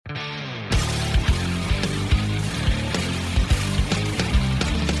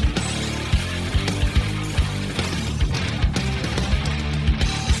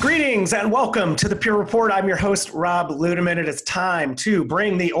Greetings and welcome to the Pure Report. I'm your host, Rob Ludeman. It is time to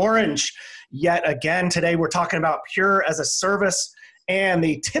bring the orange yet again. Today we're talking about Pure as a service and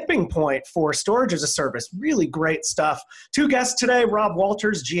the tipping point for storage as a service. Really great stuff. Two guests today, Rob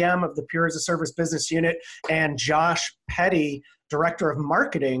Walters, GM of the Pure as a Service business unit, and Josh Petty, Director of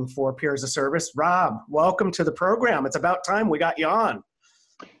Marketing for Pure as a Service. Rob, welcome to the program. It's about time we got you on.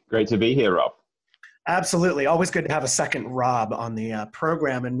 Great to be here, Rob. Absolutely. Always good to have a second Rob on the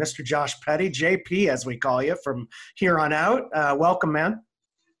program. And Mr. Josh Petty, JP, as we call you from here on out. Welcome, man.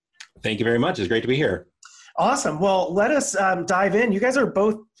 Thank you very much. It's great to be here. Awesome. Well, let us dive in. You guys are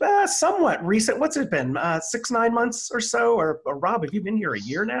both somewhat recent. What's it been? 6-9 months or so? Or Rob, have you been here a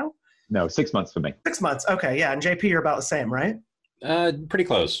year now? No, 6 months for me. 6 months. Okay. Yeah. And JP, you're about the same, right? Pretty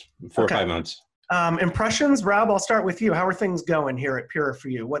close. 4 or 5 months. Impressions, Rob, I'll start with you. How are things going here at Pure for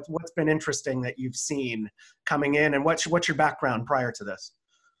you? What's been interesting that you've seen coming in, and what's your background prior to this?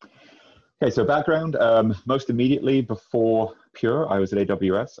 Okay, so background, most immediately before Pure, I was at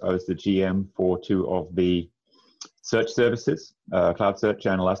AWS. I was the GM for two of the search services, Cloud Search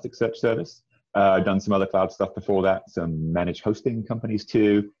and Elasticsearch Service. I've done some other cloud stuff before that, some managed hosting companies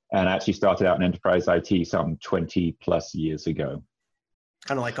too, and I actually started out in enterprise IT some 20 plus years ago.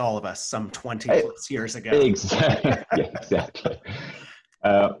 Kind of like all of us, some 20 plus years ago. Exactly. Yeah, exactly.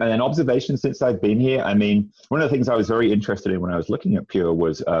 And then observations since I've been here. I mean, one of the things I was very interested in when I was looking at Pure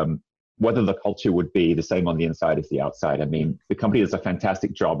was whether the culture would be the same on the inside as the outside. I mean, the company does a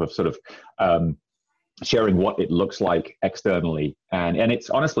fantastic job of sort of sharing what it looks like externally. And it's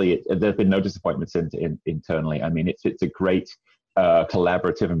honestly, there's been no disappointments internally. I mean, it's a great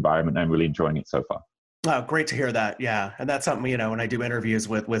collaborative environment. I'm really enjoying it so far. Oh, great to hear that. Yeah. And that's something, when I do interviews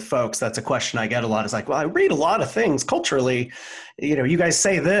with folks, that's a question I get a lot. Is like, well, I read a lot of things culturally, you guys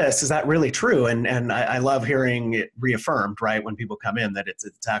say this, is that really true? And I love hearing it reaffirmed, right? When people come in that it's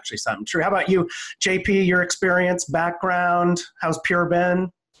actually something true. How about you, JP, your experience, background, how's Pure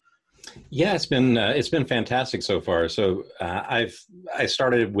been? Yeah, it's been fantastic so far. So I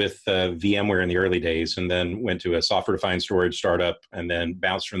started with VMware in the early days, and then went to a software-defined storage startup, and then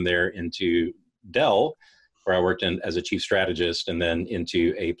bounced from there into Dell, where I worked as a chief strategist, and then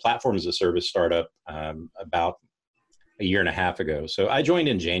into a platform as a service startup about a year and a half ago. So I joined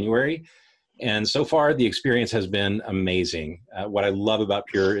in January, and so far the experience has been amazing. What I love about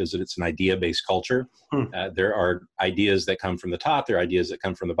Pure is that it's an idea-based culture. There are ideas that come from the top, there are ideas that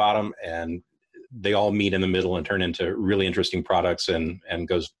come from the bottom, and they all meet in the middle and turn into really interesting products and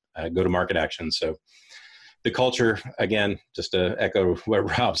go to market action. So the culture, again, just to echo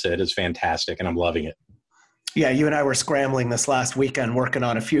what Rob said, is fantastic, and I'm loving it. Yeah, you and I were scrambling this last weekend working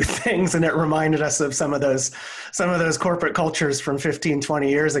on a few things, and it reminded us of some of those corporate cultures from 15, 20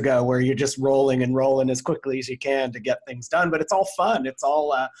 years ago, where you're just rolling as quickly as you can to get things done. But it's all fun. It's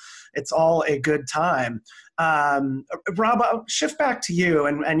all a good time. Rob, I'll shift back to you,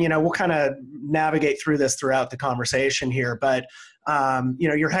 and we'll kind of navigate through this throughout the conversation here. But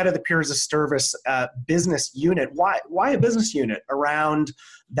you're head of the Pure as a Service business unit. Why a business unit around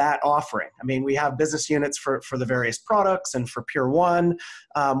that offering? I mean, we have business units for the various products and for Pure One.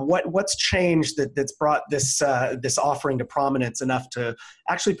 What's changed that's brought this offering to prominence enough to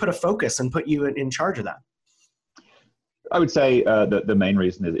actually put a focus and put you in charge of that? I would say the main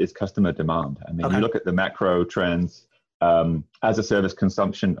reason is customer demand. I mean, You look at the macro trends, as a service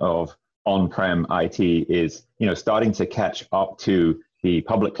consumption of on-prem IT is, starting to catch up to the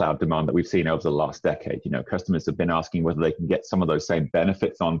public cloud demand that we've seen over the last decade. Customers have been asking whether they can get some of those same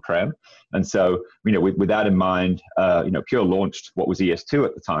benefits on-prem. And so, with that in mind, Pure launched what was ES2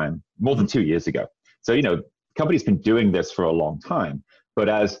 at the time, more than 2 years ago. So, the company's been doing this for a long time, but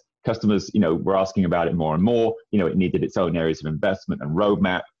as customers, were asking about it more and more, it needed its own areas of investment and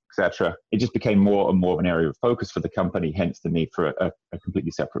roadmap, etc. It just became more and more of an area of focus for the company, hence the need for a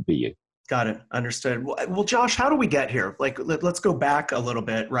completely separate BU. Got it. Understood. Well, Josh, how do we get here? Like, let's go back a little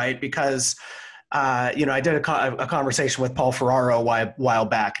bit, right? Because, I did a conversation with Paul Ferraro a while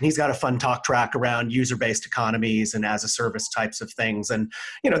back, and he's got a fun talk track around user-based economies and as a service types of things. And,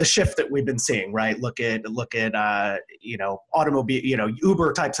 the shift that we've been seeing, right? Look at automobile,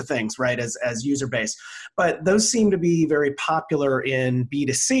 Uber types of things, right? As user-based, but those seem to be very popular in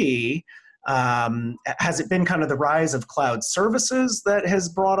B2C. Has it been kind of the rise of cloud services that has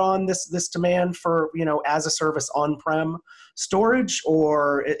brought on this demand for, as a service on-prem storage,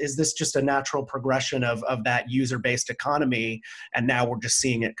 or is this just a natural progression of that user-based economy, and now we're just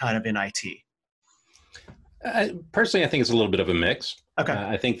seeing it kind of in IT? Personally, I think it's a little bit of a mix. Okay.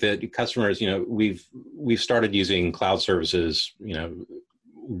 I think that customers, we've started using cloud services,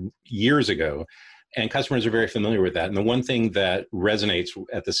 years ago. And customers are very familiar with that. And the one thing that resonates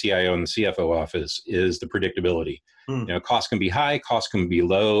at the CIO and the CFO office is the predictability. Costs can be high, costs can be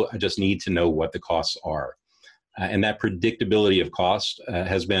low. I just need to know what the costs are. And that predictability of cost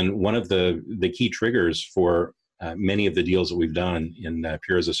has been one of the key triggers for many of the deals that we've done in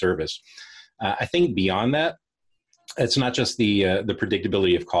Pure as a Service. I think beyond that, it's not just the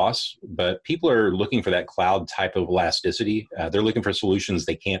predictability of costs, but people are looking for that cloud type of elasticity. They're looking for solutions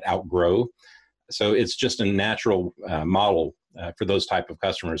they can't outgrow. So it's just a natural model for those type of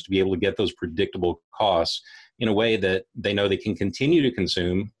customers to be able to get those predictable costs in a way that they know they can continue to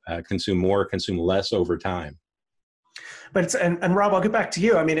consume more, consume less over time. But and Rob, I'll get back to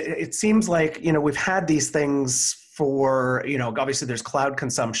you. I mean, it seems like, we've had these things for, obviously there's cloud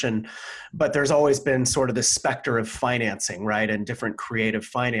consumption, but there's always been sort of this specter of financing, right? And different creative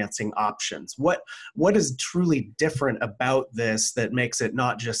financing options. What is truly different about this that makes it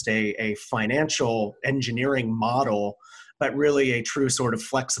not just a financial engineering model, but really a true sort of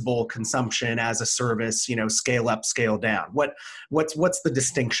flexible consumption as a service, scale up, scale down? What's the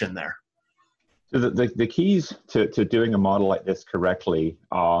distinction there? So the keys to doing a model like this correctly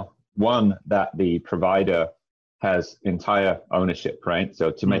are, one, that the provider has entire ownership, right? So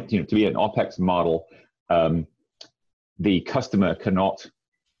to make, to be an OpEx model, the customer cannot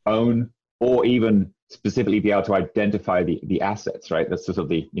own or even specifically be able to identify the assets, right? That's sort of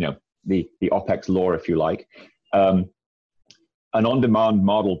the OpEx law, if you like. An on-demand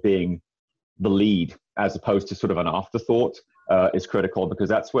model being the lead as opposed to sort of an afterthought is critical, because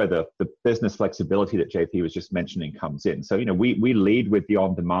that's where the business flexibility that JP was just mentioning comes in. So, we lead with the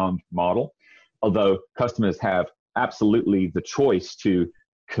on-demand model, although customers have absolutely the choice to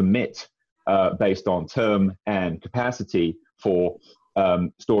commit based on term and capacity for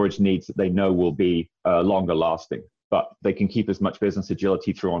storage needs that they know will be longer lasting. But they can keep as much business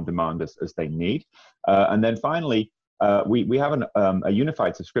agility through on-demand as they need. And then finally, we have a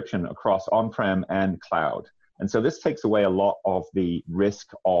unified subscription across on-prem and cloud. And so this takes away a lot of the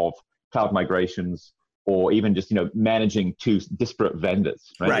risk of cloud migrations, or even just managing two disparate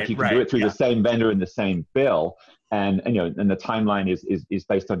vendors. Right? If you can do it through the same vendor in the same bill, and the timeline is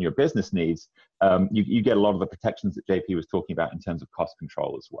based on your business needs, you get a lot of the protections that JP was talking about in terms of cost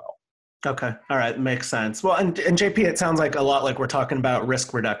control as well. Okay, all right, makes sense. Well, and JP, it sounds like a lot like we're talking about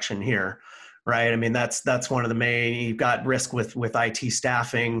risk reduction here. Right. I mean, that's one of the main. You've got risk with IT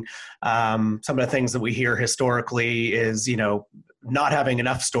staffing. Some of the things that we hear historically is, not having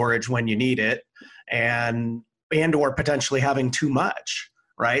enough storage when you need it, and or potentially having too much.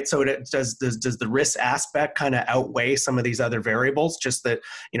 Right. So does the risk aspect kind of outweigh some of these other variables? Just that,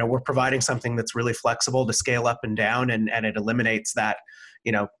 we're providing something that's really flexible to scale up and down, and it eliminates that,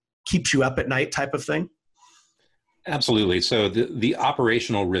 keeps you up at night type of thing. Absolutely. So the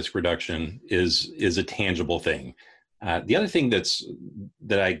operational risk reduction is a tangible thing. The other thing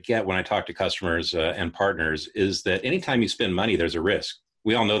that I get when I talk to customers and partners is that anytime you spend money, there's a risk.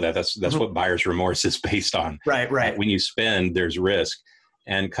 We all know that. That's what buyer's remorse is based on. Right. When you spend, there's risk.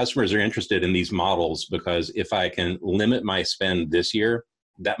 And customers are interested in these models because if I can limit my spend this year,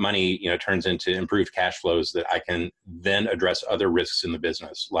 that money turns into improved cash flows that I can then address other risks in the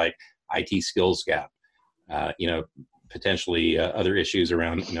business, like IT skills gap. Potentially other issues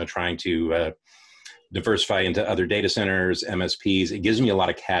around, trying to diversify into other data centers, MSPs. It gives me a lot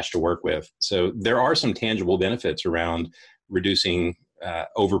of cash to work with. So there are some tangible benefits around reducing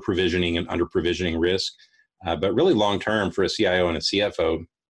over provisioning and under provisioning risk. But really long term for a CIO and a CFO,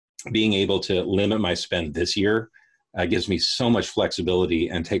 being able to limit my spend this year gives me so much flexibility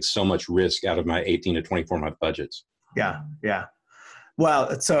and takes so much risk out of my 18 to 24 month budgets. Yeah. Well,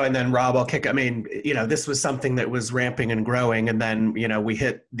 and then Rob, I'll kick. I mean, this was something that was ramping and growing, and then we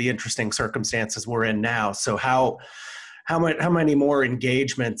hit the interesting circumstances we're in now. So how many more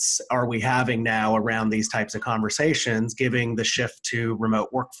engagements are we having now around these types of conversations, given the shift to remote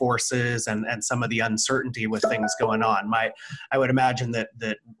workforces and some of the uncertainty with things going on? I would imagine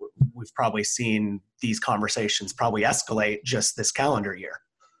that we've probably seen these conversations probably escalate just this calendar year.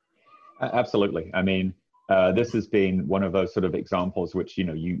 Absolutely. I mean, this has been one of those sort of examples which,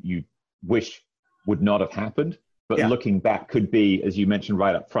 you wish would not have happened, but looking back could be, as you mentioned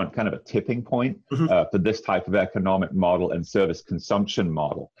right up front, kind of a tipping point for this type of economic model and service consumption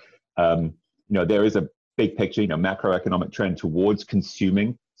model. There is a big picture, macroeconomic trend towards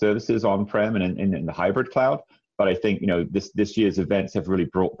consuming services on-prem and in the hybrid cloud. But I think, this year's events have really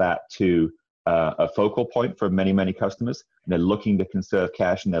brought that to a focal point for many, many customers. And they're looking to conserve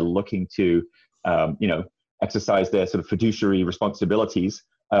cash, and they're looking to, exercise their sort of fiduciary responsibilities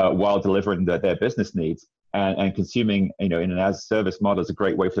while delivering their business needs. and consuming, in an as-a-service model is a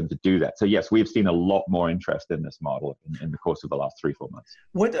great way for them to do that. So yes, we've seen a lot more interest in this model in the course of the last 3-4 months.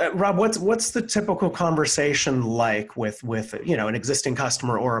 Rob, what's the typical conversation like with an existing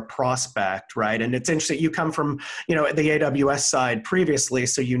customer or a prospect, right? And it's interesting, you come from the AWS side previously,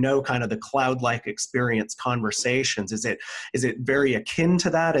 so kind of the cloud-like experience conversations. Is it very akin to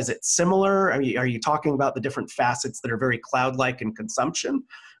that? Is it similar? Are you talking about the different facets that are very cloud-like in consumption,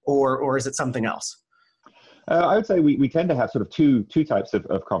 or is it something else? I would say we tend to have sort of two types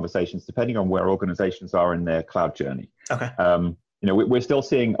of conversations depending on where organizations are in their cloud journey. Okay. We're still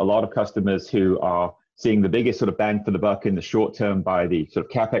seeing a lot of customers who are seeing the biggest sort of bang for the buck in the short term by the sort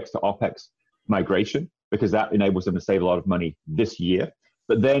of CapEx to OpEx migration, because that enables them to save a lot of money this year.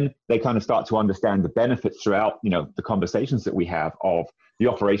 But then they kind of start to understand the benefits throughout, the conversations that we have of the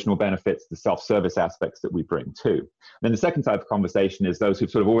operational benefits, the self-service aspects that we bring too. And then the second type of conversation is those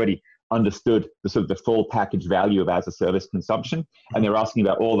who've sort of already understood the full package value of as-a-service consumption, and they're asking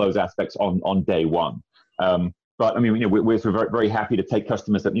about all those aspects on day one. But I mean, we're sort of very, very happy to take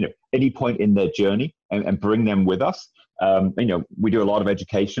customers at any point in their journey and bring them with us. We do a lot of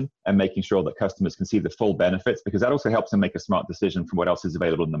education and making sure that customers can see the full benefits, because that also helps them make a smart decision from what else is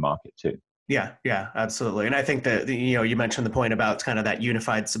available in the market too. Yeah, absolutely. And I think that, you mentioned the point about kind of that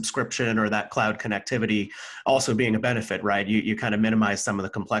unified subscription or that cloud connectivity also being a benefit, right? You kind of minimize some of the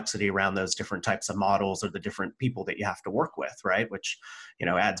complexity around those different types of models or the different people that you have to work with, right? Which,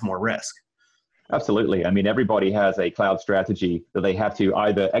 adds more risk. Absolutely. I mean, everybody has a cloud strategy that they have to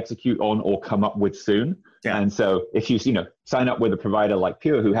either execute on or come up with soon. Yeah. And so if you sign up with a provider like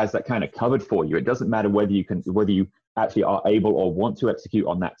Pure who has that kind of covered for you, it doesn't matter whether you actually are able or want to execute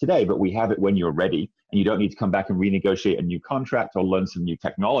on that today, but we have it when you're ready, and you don't need to come back and renegotiate a new contract or learn some new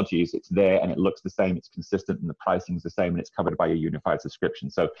technologies. It's there and it looks the same, it's consistent, and the pricing is the same, and it's covered by a unified subscription.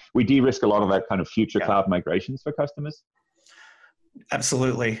 So we de-risk a lot of that kind of future cloud migrations for customers.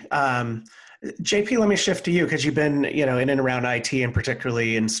 Absolutely. JP, let me shift to you, because you've been, in and around IT and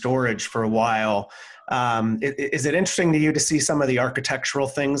particularly in storage for a while. Is it interesting to you to see some of the architectural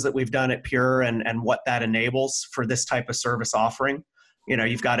things that we've done at Pure and what that enables for this type of service offering?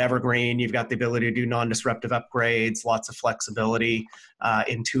 You've got Evergreen, you've got the ability to do non-disruptive upgrades, lots of flexibility,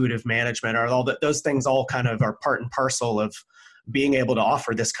 intuitive management. Are all those things all kind of are part and parcel of being able to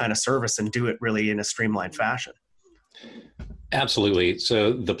offer this kind of service and do it really in a streamlined fashion? Absolutely.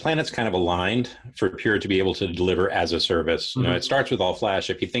 So the planet's kind of aligned for Pure to be able to deliver as a service. Mm-hmm. It starts with all flash.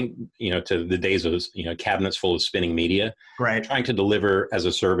 If you think, to the days of, cabinets full of spinning media, right? Trying to deliver as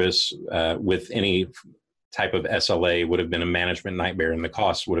a service with any type of SLA would have been a management nightmare, and the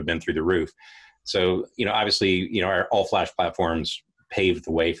costs would have been through the roof. So, obviously, our all flash platforms paved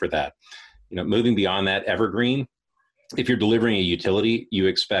the way for that. Moving beyond that, Evergreen, if you're delivering a utility, you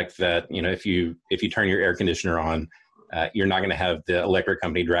expect that, if you turn your air conditioner on, you're not going to have the electric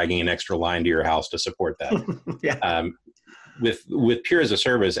company dragging an extra line to your house to support that. Yeah. With Pure as a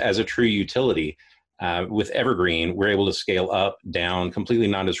service, as a true utility, with Evergreen, we're able to scale up, down completely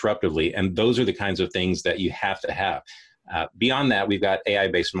non-disruptively. And those are the kinds of things that you have to have. Beyond that, we've got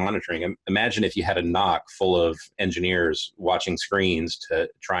AI-based monitoring. Imagine if you had a NOC full of engineers watching screens to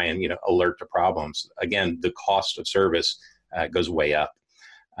try and alert to problems. Again, the cost of service goes way up.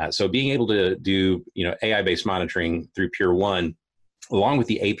 So being able to do AI-based monitoring through Pure One, along with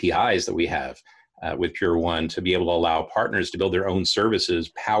the APIs that we have with Pure One, to be able to allow partners to build their own services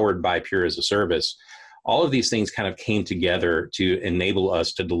powered by Pure as a service, all of these things kind of came together to enable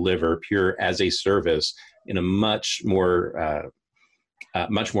us to deliver Pure as a service in a much more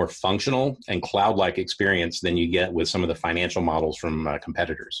functional and cloud-like experience than you get with some of the financial models from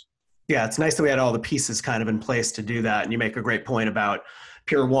competitors. Yeah, it's nice that we had all the pieces kind of in place to do that. And you make a great point about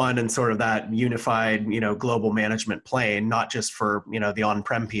Pure One and sort of that unified, global management plane, not just for, the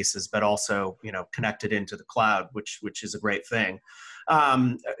on-prem pieces, but also, connected into the cloud, which is a great thing.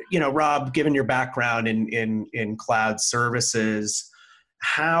 Rob, given your background in cloud services,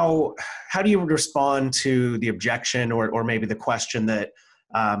 how do you respond to the objection or maybe the question that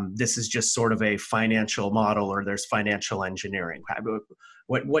this is just sort of a financial model or there's financial engineering?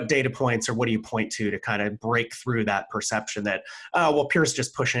 What data points or what do you point to kind of break through that perception that, Pure's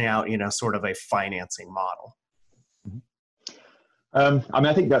just pushing out, sort of a financing model?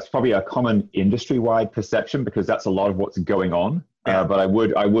 I think that's probably a common industry-wide perception, because that's a lot of what's going on. Yeah. But I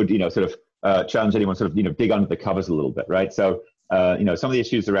would sort of challenge anyone sort of, dig under the covers a little bit, right? So, some of the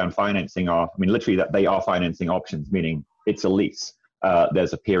issues around financing are, literally that they are financing options, meaning it's a lease.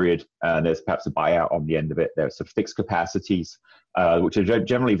 There's a period, there's perhaps a buyout on the end of it. There's sort of fixed capacities, which are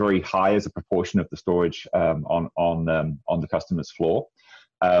generally very high as a proportion of the storage on the customer's floor.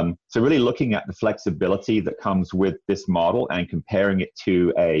 So really looking at the flexibility that comes with this model and comparing it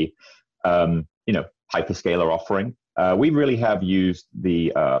to a hyperscaler offering. We really have used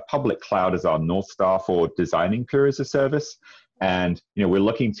the public cloud as our North Star for designing Pure as a Service. And we're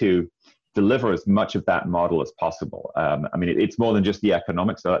looking to deliver as much of that model as possible. It's more than just the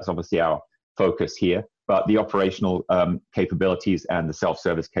economics, so that's obviously our focus here, but the operational capabilities and the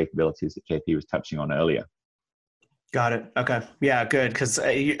self-service capabilities that JP was touching on earlier. Got it. Okay. Yeah, good. Because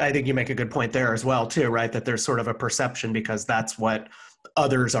I think you make a good point there as well, too, right? That there's sort of a perception because that's what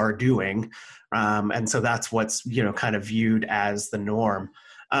others are doing. And so that's what's, kind of viewed as the norm.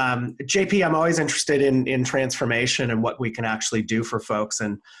 JP, I'm always interested in transformation and what we can actually do for folks.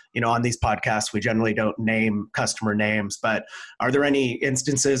 And, on these podcasts, we generally don't name customer names, but are there any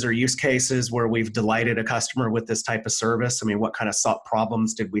instances or use cases where we've delighted a customer with this type of service? I mean, what kind of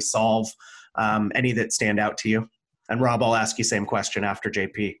problems did we solve? Any that stand out to you? And Rob, I'll ask you same question after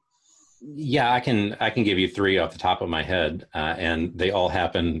JP. Yeah, I can give you 3 off the top of my head, and they all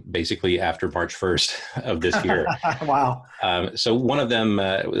happen basically after March 1st of this year. Wow. So one of them,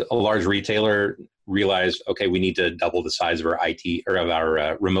 a large retailer, realized, okay, we need to double the size of our IT or of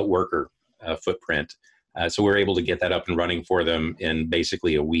our remote worker footprint. So we were able to get that up and running for them in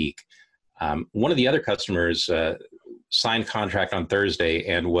basically a week. One of the other customers signed contract on Thursday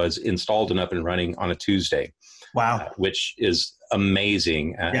and was installed and up and running on a Tuesday. Wow. Which is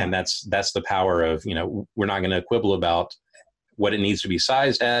amazing. And that's the power of, we're not going to quibble about what it needs to be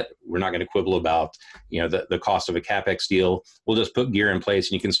sized at. We're not going to quibble about, the cost of a CapEx deal. We'll just put gear in place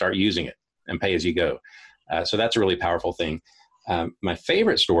and you can start using it and pay as you go. So that's a really powerful thing. My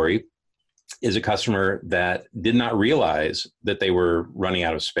favorite story is a customer that did not realize that they were running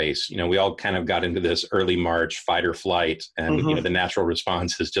out of space. We all kind of got into this early March fight or flight, and the natural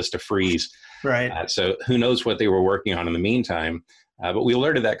response is just to freeze. Right. So who knows what they were working on in the meantime? But we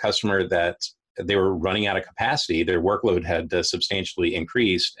alerted that customer that they were running out of capacity. Their workload had substantially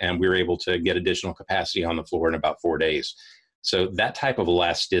increased, and we were able to get additional capacity on the floor in about 4 days. So that type of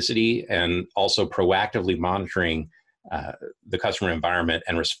elasticity and also proactively monitoring the customer environment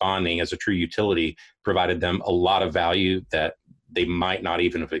and responding as a true utility provided them a lot of value that they might not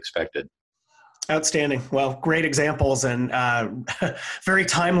even have expected. Outstanding. Well, great examples, and very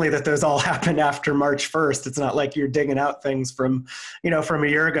timely that those all happened after March 1st. It's not like you're digging out things from a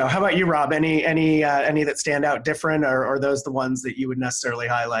year ago. How about you, Rob? Any that stand out different, or are those the ones that you would necessarily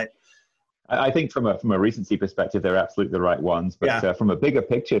highlight? I think from a recency perspective, they're absolutely the right ones. But from a bigger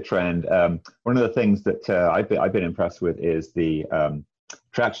picture trend, one of the things that I've been impressed with is the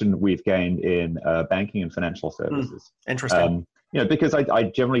traction we've gained in banking and financial services. Interesting. Because I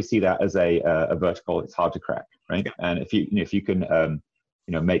generally see that as a vertical. It's hard to crack, right? Yeah. And if you can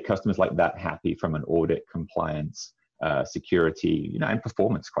make customers like that happy from an audit, compliance, security, and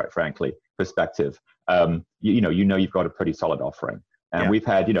performance, quite frankly, perspective, you've got a pretty solid offering. And we've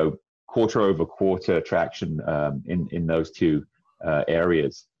had quarter over quarter traction in those two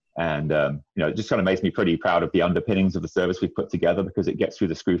areas. And it just kind of makes me pretty proud of the underpinnings of the service we've put together, because it gets through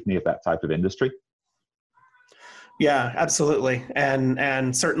the scrutiny of that type of industry. Yeah, absolutely.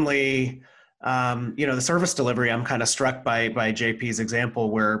 And certainly, the service delivery, I'm kind of struck by JP's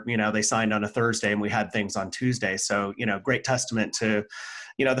example where, they signed on a Thursday and we had things on Tuesday. So, great testament to,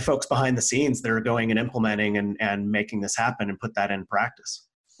 the folks behind the scenes that are going and implementing and making this happen and put that in practice.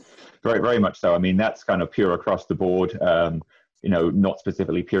 Very, very much so. I mean, that's kind of Pure across the board. Not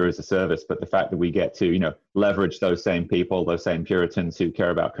specifically Pure as a service, but the fact that we get to, leverage those same people, those same Puritans who care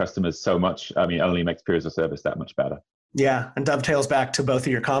about customers so much, only makes Pure as a service that much better. Yeah, and dovetails back to both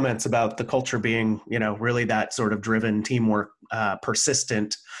of your comments about the culture being, really that sort of driven teamwork,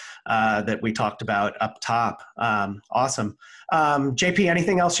 persistent, that we talked about up top. Awesome. JP,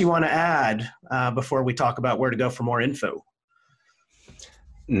 anything else you want to add before we talk about where to go for more info?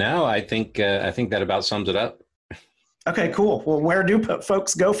 No, I think that about sums it up. Okay, cool. Well, where do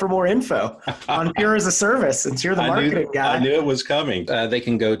folks go for more info on Pure as a Service, since you're the marketing guy? I knew it was coming. They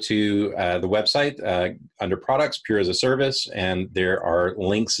can go to the website under products, Pure as a Service, and there are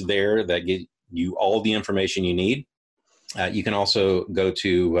links there that get you all the information you need. You can also go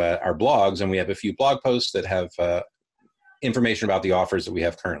to our blogs, and we have a few blog posts that have information about the offers that we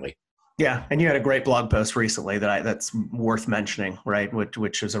have currently. Yeah, and you had a great blog post recently that's worth mentioning, right?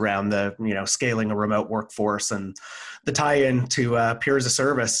 Which is around the scaling a remote workforce and the tie-in to Pure as a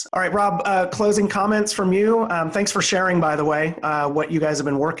Service. All right, Rob, closing comments from you. Thanks for sharing, by the way, what you guys have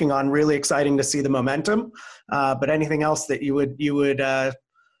been working on. Really exciting to see the momentum. But anything else that you would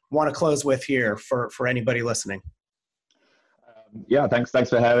want to close with here for anybody listening? Yeah, thanks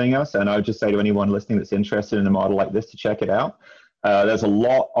for having us. And I would just say to anyone listening that's interested in a model like this to check it out. There's a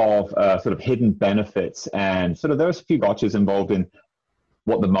lot of sort of hidden benefits, and sort of there's a few gotchas involved in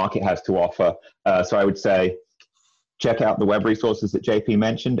what the market has to offer. So I would say check out the web resources that JP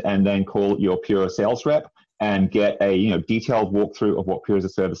mentioned, and then call your Pure sales rep and get a detailed walkthrough of what Pure as a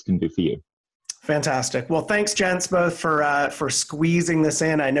Service can do for you. Fantastic. Well, thanks, gents, both for squeezing this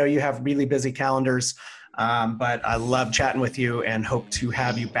in. I know you have really busy calendars, but I love chatting with you and hope to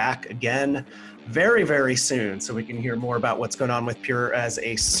have you back again very, very soon so we can hear more about what's going on with Pure as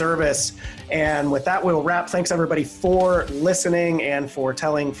a Service. And with that, we'll wrap. Thanks, everybody, for listening and for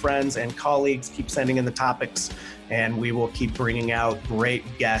telling friends and colleagues. Keep sending in the topics, and we will keep bringing out great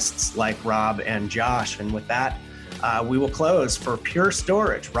guests like Rob and Josh. And with that, we will close. For Pure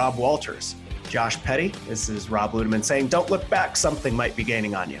Storage, Rob Walters, Josh Petty, this is Rob Ludeman saying, don't look back, something might be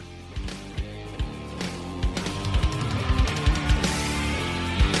gaining on you.